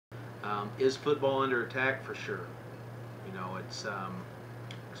Is football under attack? For sure. You know, it's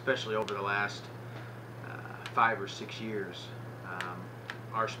especially over the last 5 or 6 years,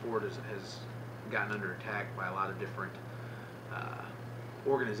 our sport has gotten under attack by a lot of different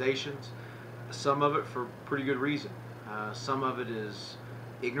organizations. Some of it for pretty good reason. Some of it is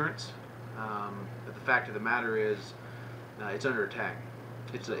ignorance. But the fact of the matter is, it's under attack.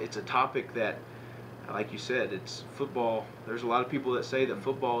 It's a topic that, like you said, it's football. There's a lot of people that say that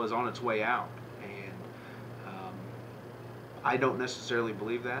football is on its way out, and I don't necessarily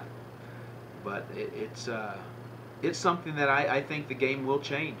believe that. But it's something that I think the game will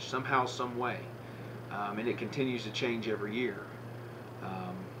change somehow, some way, and it continues to change every year.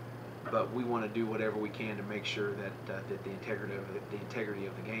 But we want to do whatever we can to make sure that that the integrity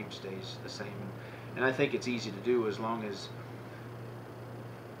of the game stays the same. And I think it's easy to do as long as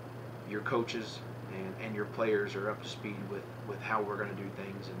your coaches and your players are up to speed with how we're going to do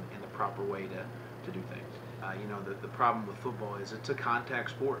things and the proper way to do things. You know, the problem with football is it's a contact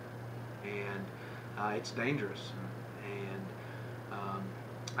sport, and it's dangerous. And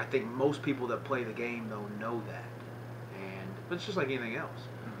I think most people that play the game, though, know that. But it's just like anything else.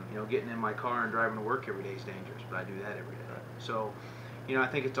 You know, getting in my car and driving to work every day is dangerous, but I do that every day. So, you know, I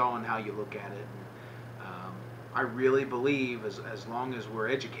think it's all in how you look at it. And, I really believe as long as we're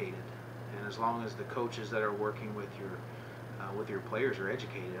educated, and as long as the coaches that are working with your players are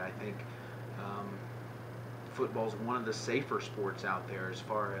educated, I think football is one of the safer sports out there as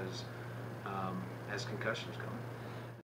far as concussions go.